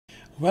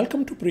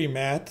Welcome to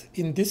Premath.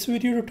 In this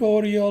video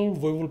tutorial,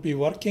 we will be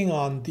working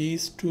on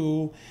these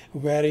two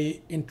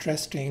very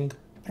interesting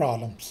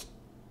problems.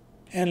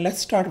 And let's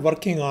start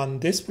working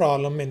on this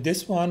problem. In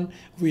this one,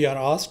 we are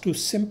asked to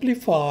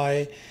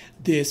simplify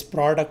this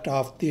product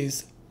of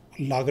these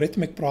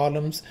logarithmic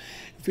problems.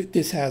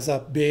 This has a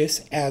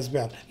base as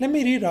well. Let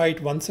me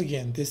rewrite once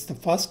again. This is the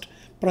first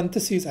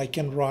parentheses. I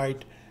can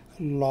write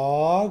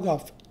log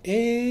of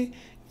a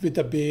with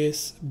the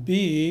base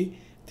b.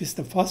 This is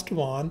the first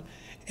one.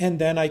 And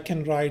then I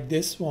can write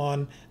this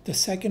one, the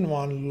second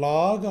one,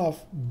 log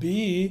of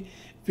b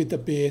with the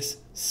base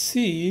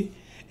c,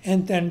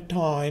 and then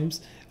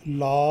times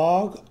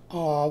log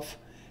of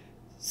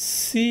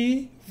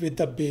c with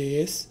the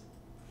base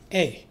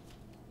a.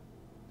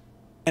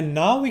 And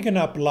now we're going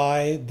to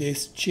apply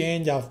this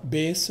change of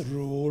base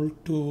rule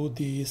to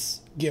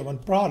this given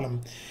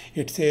problem.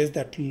 It says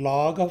that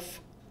log of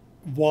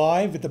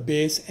y with the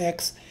base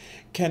x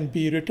can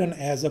be written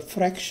as a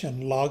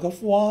fraction, log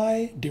of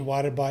y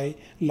divided by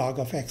log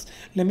of x.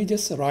 Let me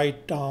just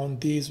write down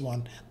these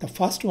one. The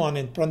first one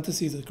in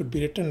parentheses, it could be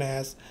written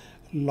as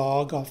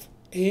log of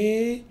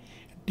a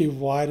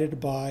divided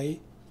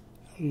by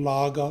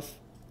log of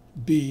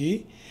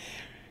b,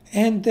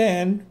 and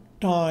then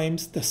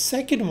times the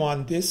second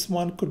one. This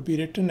one could be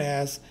written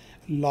as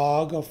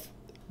log of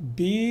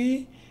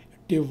b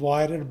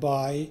divided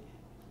by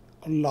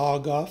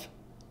log of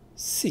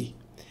c.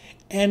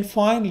 And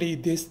finally,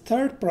 this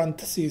third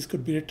parenthesis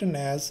could be written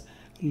as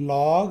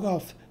log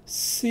of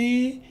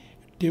c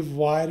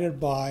divided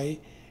by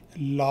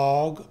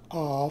log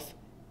of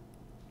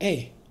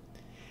a.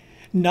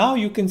 Now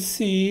you can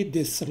see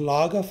this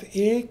log of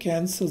a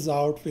cancels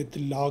out with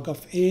log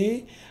of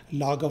a.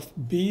 Log of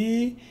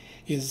b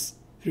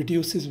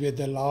reduces with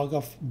the log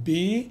of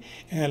b,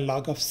 and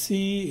log of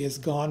c is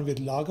gone with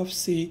log of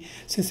c.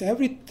 Since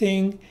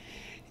everything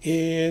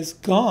is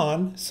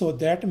gone, so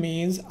that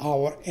means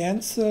our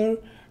answer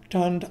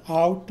turned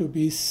out to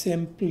be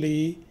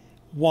simply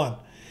 1.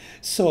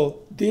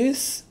 So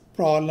this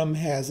problem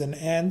has an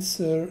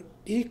answer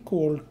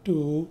equal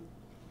to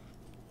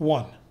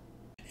 1.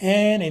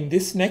 And in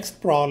this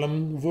next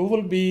problem, we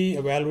will be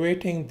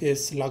evaluating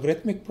this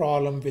logarithmic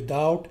problem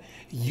without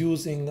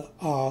using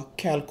a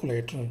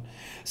calculator.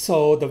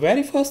 So the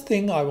very first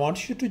thing, I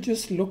want you to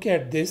just look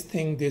at this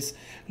thing, this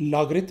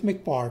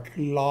logarithmic part,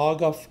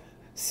 log of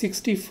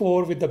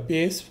 64 with the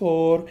base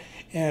 4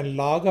 and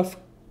log of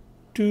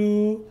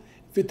 2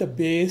 with the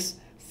base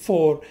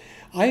 4.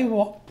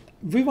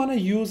 We want to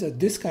use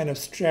this kind of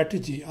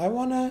strategy. I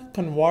want to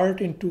convert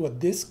into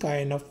this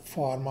kind of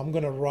form. I'm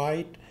going to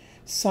write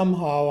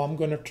somehow, I'm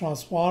going to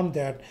transform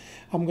that.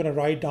 I'm going to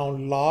write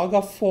down log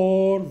of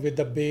 4 with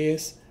the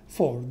base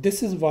 4.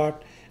 This is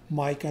what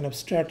my kind of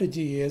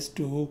strategy is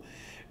to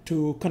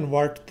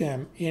convert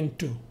them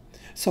into.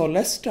 So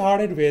let's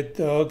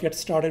get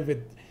started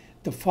with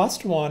the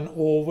first one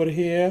over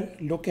here.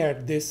 Look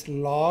at this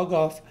log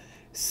of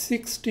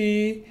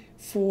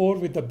 64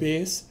 with the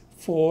base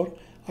 4.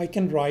 I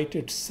can write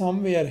it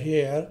somewhere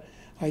here.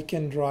 I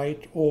can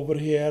write over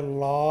here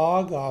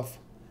log of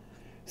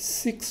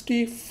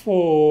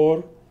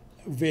 64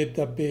 with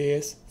the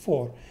base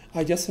 4.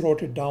 I just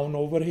wrote it down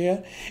over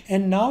here.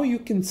 And now you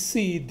can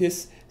see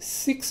this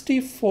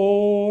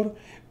 64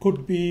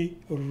 could be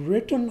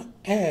written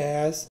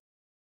as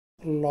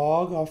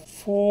log of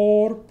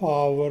 4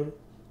 power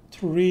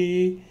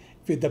 3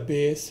 with the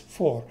base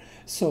 4.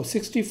 So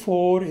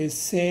 64 is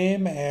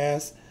same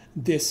as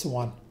this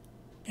one.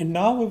 And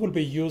now we will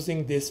be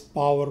using this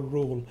power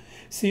rule.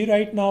 See,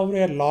 right now we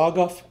are log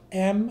of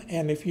m,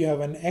 and if you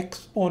have an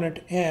exponent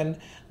n,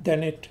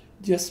 then it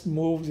just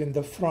moves in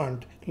the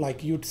front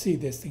like you'd see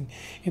this thing.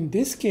 In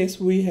this case,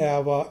 we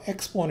have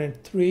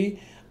exponent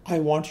 3. I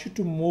want you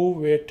to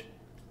move it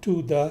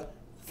to the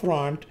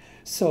front.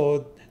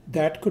 So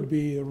that could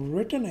be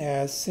written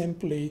as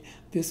simply,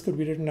 this could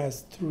be written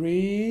as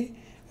 3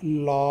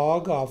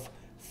 log of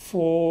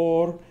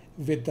 4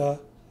 with the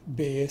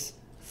base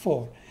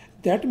 4.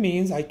 That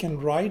means I can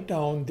write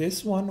down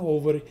this one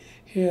over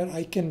here.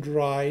 I can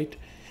write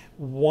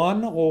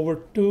 1 over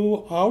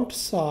 2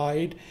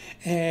 outside,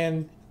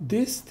 and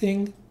this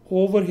thing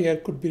over here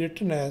could be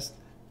written as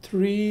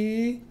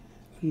 3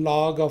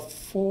 log of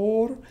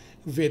 4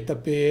 with the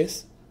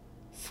base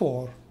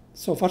 4.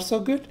 So far so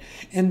good.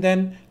 And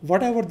then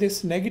whatever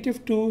this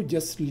negative 2,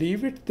 just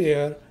leave it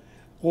there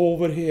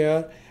over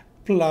here,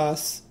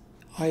 plus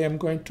I am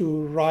going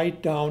to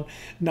write down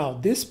now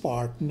this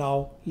part.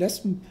 Now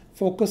let's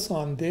focus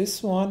on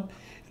this one,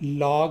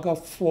 log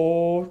of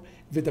 4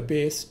 with the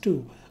base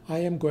 2. I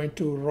am going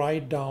to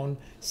write down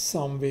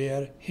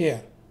somewhere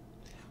here.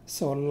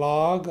 So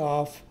log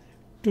of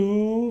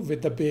 2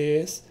 with the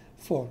base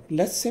 4.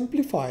 Let's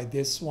simplify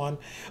this one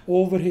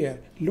over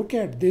here. Look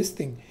at this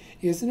thing.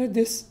 Isn't it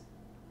this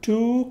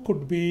 2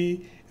 could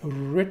be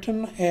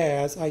written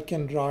as, I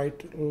can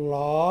write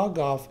log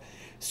of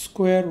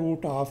square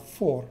root of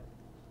 4.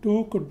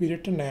 2 could be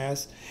written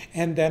as,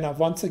 and then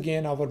once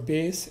again our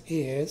base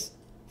is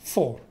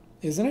 4,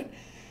 isn't it?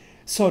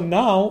 So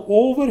now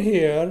over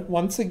here,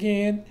 once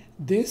again,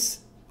 this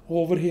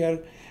over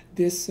here,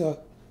 this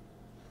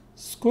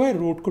square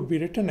root could be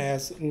written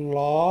as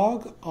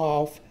log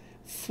of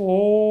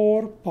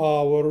 4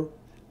 power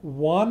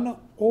 1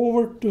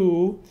 over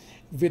 2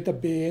 with the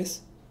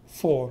base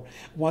 4.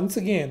 Once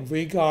again,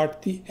 we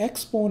got the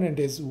exponent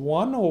is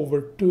 1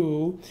 over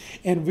 2,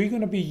 and we're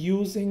going to be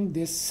using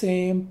this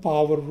same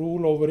power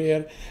rule over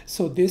here.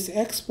 So this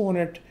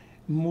exponent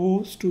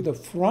moves to the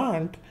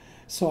front,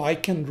 so I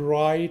can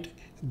write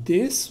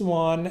this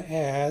one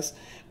as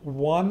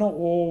 1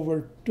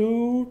 over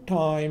 2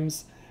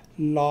 times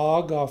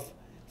log of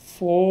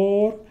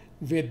 4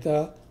 with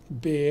the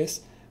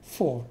base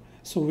 4.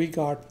 So we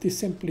got this,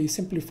 simply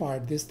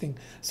simplified this thing.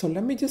 So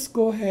let me just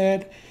go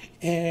ahead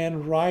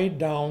and write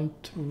down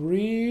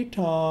 3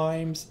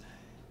 times.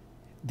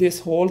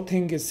 This whole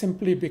thing is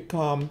simply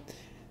become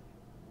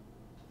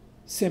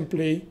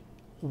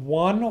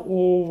 1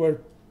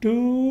 over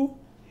 2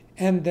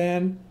 and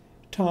then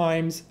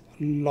times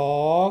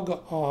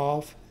log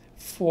of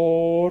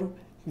 4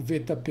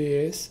 with the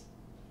base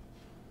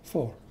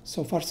 4.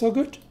 So far so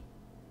good.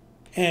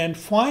 And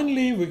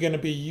finally, we're going to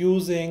be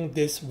using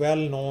this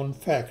well-known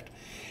fact.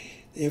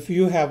 If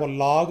you have a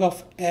log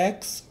of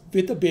x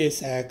with a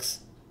base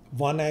x,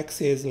 one x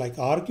is like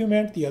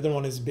argument, the other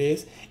one is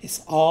base,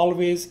 it's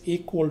always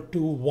equal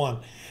to 1.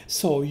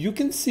 So you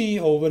can see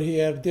over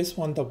here, this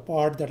one, the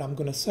part that I'm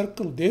going to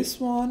circle, this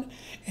one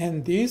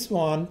and this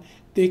one,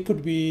 they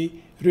could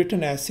be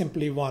written as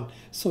simply 1.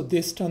 So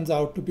this turns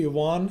out to be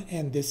 1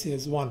 and this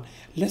is 1.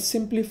 Let's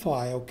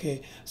simplify,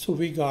 okay? So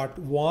we got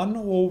 1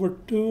 over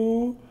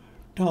 2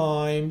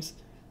 times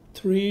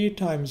 3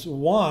 times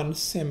 1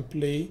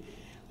 simply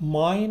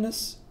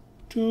minus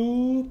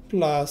 2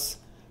 plus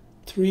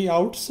 3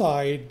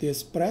 outside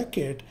this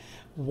bracket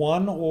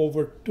 1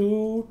 over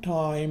 2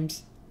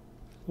 times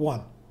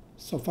 1.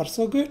 So far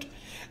so good.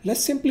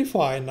 Let's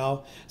simplify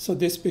now. So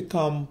this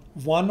become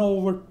 1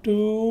 over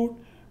 2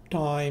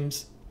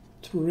 times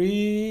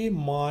 3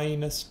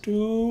 minus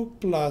 2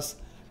 plus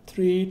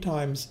 3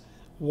 times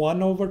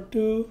 1 over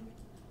 2.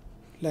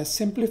 Let's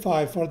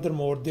simplify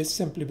furthermore. This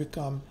simply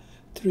become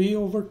 3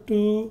 over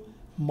 2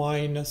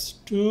 minus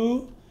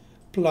 2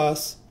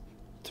 plus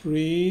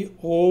 3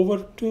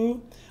 over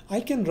 2. I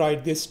can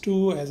write this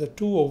 2 as a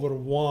 2 over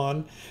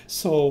 1.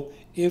 So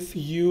if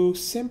you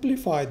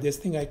simplify this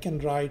thing, I can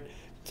write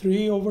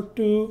 3 over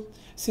 2.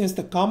 Since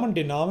the common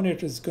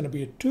denominator is going to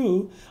be a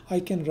 2, I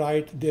can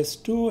write this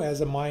 2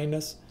 as a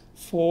minus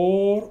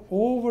 4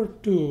 over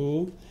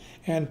 2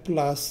 and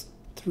plus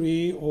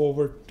 3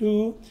 over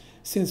 2.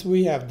 Since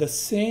we have the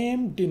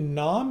same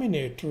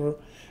denominator,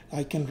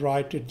 I can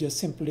write it just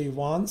simply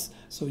once.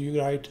 So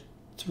you write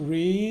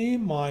 3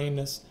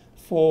 minus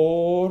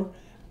 4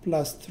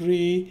 plus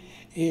 3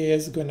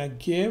 is going to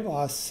give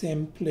us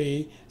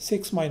simply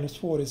 6 minus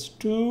 4 is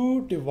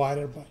 2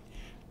 divided by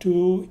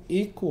 2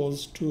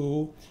 equals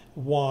to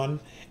 1,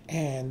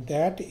 and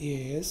that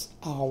is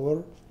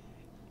our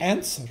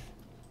answer.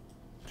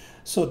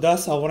 So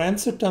thus our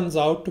answer turns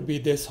out to be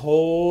this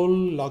whole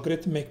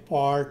logarithmic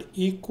part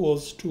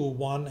equals to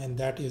 1, and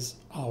that is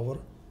our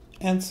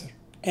answer.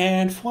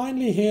 And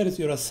finally, here is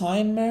your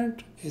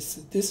assignment.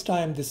 This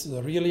time this is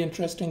a really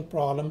interesting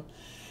problem.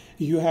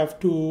 You have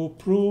to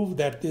prove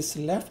that this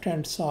left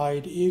hand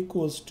side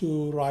equals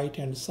to right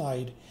hand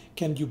side.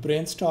 Can you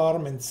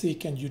brainstorm and see,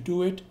 can you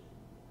do it?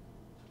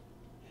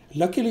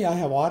 Luckily, I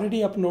have already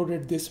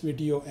uploaded this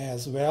video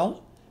as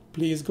well.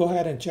 Please go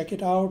ahead and check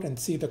it out and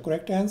see the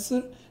correct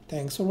answer.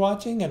 Thanks for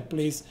watching, and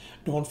please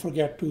don't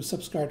forget to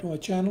subscribe to my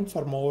channel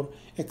for more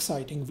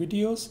exciting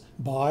videos.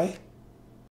 Bye.